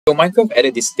So Minecraft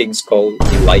added these things called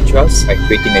Elytras, like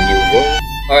creating a new world.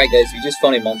 Alright guys, we just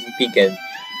found a mountain peak and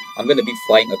I'm gonna be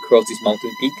flying across this mountain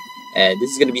peak. And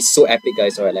this is gonna be so epic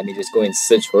guys. Alright, let me just go and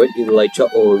search for it. Elytra.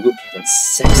 Oh look, you can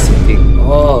sexy thing.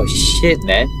 Oh shit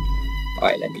man.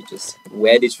 Alright, let me just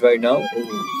wear this right now.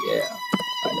 Oh yeah.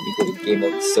 Alright, let me go to game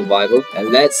mode survival. And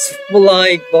let's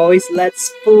fly boys,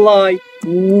 let's fly.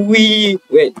 Wee.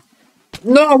 Wait.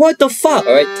 No, what the fuck?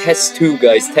 Alright, test 2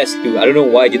 guys, test 2. I don't know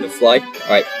why I didn't fly.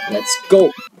 Alright, let's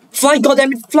go. Fly,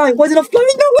 goddammit, fly! Why is it not flying?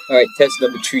 No! Alright, test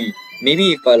number 3.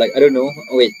 Maybe if I I don't know.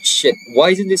 Oh wait, shit.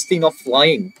 Why isn't this thing not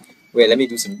flying? Wait, let me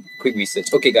do some quick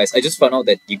research. Okay guys, I just found out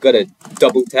that you gotta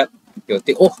double tap your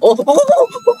thing. Oh,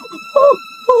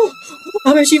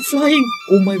 I'm actually flying!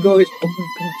 Oh my gosh,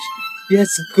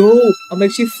 Let's go! I'm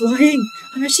actually flying!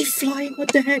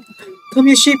 What the heck? Come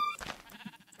here, sheep!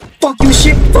 Fuck you,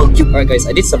 shit! Fuck you! Alright guys,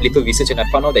 I did some little research and I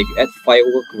found out that if you add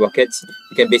firework rockets,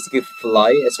 you can basically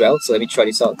fly as well. So let me try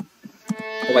this out.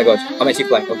 Oh my gosh, I'm actually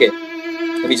flying. Okay.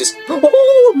 Let me just...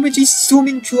 Oh! I'm actually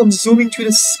zooming through. I'm zooming through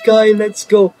the sky. Let's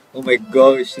go. Oh my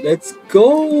gosh. Let's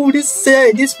go. This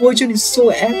version is so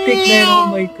epic, man. Oh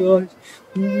my gosh.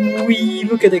 Wee!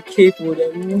 Look at the cave over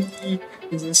there. Wee!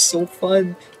 This is so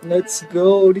fun. Let's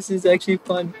go. This is actually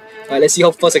fun. Alright, let's see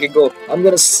how fast I can go. I'm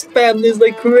gonna spam this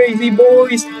like crazy,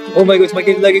 boys. Oh my gosh, my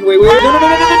game is lagging. Wait. No.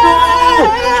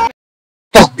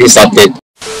 Fuck this update.